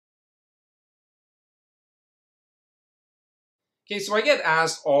Okay, so I get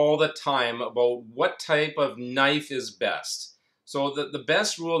asked all the time about what type of knife is best. So the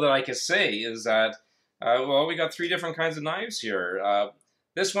best rule that I can say is that, well, we got three different kinds of knives here.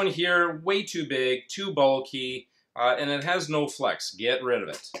 This one here, way too big, too bulky, and it has no flex. Get rid of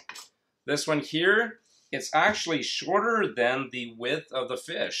it. This one here, it's actually shorter than the width of the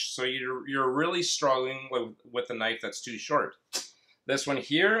fish, so you're really struggling with a knife that's too short. This one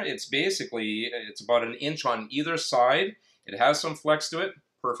here, it's about an inch on either side. It has some flex to it.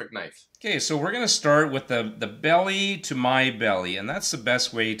 Perfect knife. Okay, so we're going to start with the belly to my belly, and that's the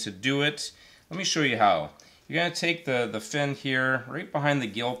best way to do it. Let me show you how. You're going to take the fin here right behind the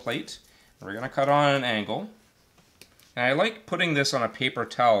gill plate. We're going to cut on an angle. And I like putting this on a paper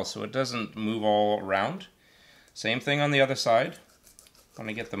towel so it doesn't move all around. Same thing on the other side. I want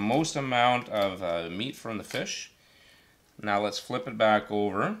to get the most amount of meat from the fish. Now let's flip it back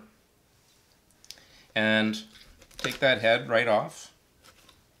over and take that head right off.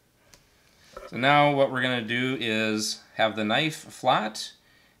 So now what we're going to do is have the knife flat,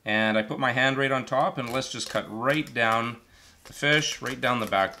 and I put my hand right on top, and let's just cut right down the fish, right down the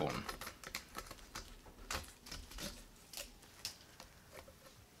backbone.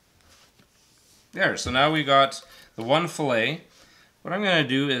 There, so now we got the one fillet. What I'm going to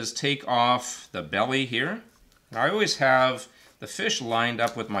do is take off the belly here. Now, I always have the fish lined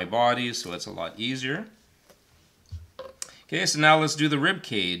up with my body, so it's a lot easier. Okay, so now let's do the rib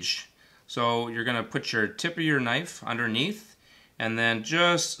cage. So you're going to put your tip of your knife underneath and then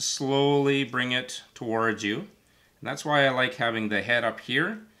just slowly bring it towards you. And that's why I like having the head up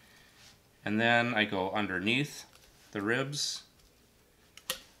here. And then I go underneath the ribs.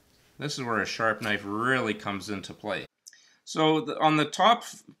 This is where a sharp knife really comes into play. So on the top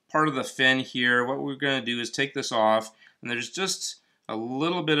part of the fin here, what we're going to do is take this off, and there's just a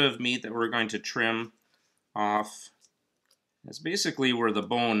little bit of meat that we're going to trim off. It's basically where the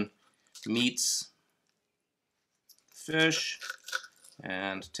bone meets the fish,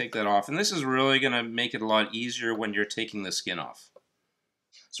 and take that off. And this is really going to make it a lot easier when you're taking the skin off.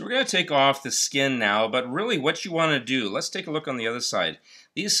 So we're going to take off the skin now, but really what you want to do, let's take a look on the other side.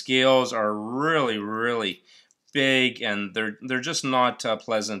 These scales are really big, and they're just not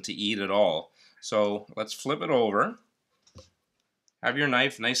pleasant to eat at all. So let's flip it over. Have your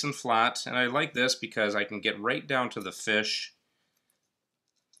knife nice and flat, and I like this because I can get right down to the fish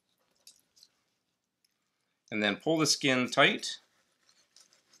and then pull the skin tight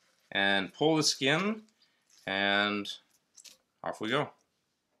and pull the skin, and off we go.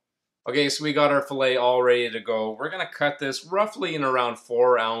 Okay, so we got our fillet all ready to go. We're going to cut this roughly in around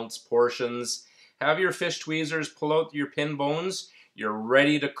 4-ounce portions. Have your fish tweezers, pull out your pin bones. You're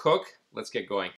ready to cook. Let's get going.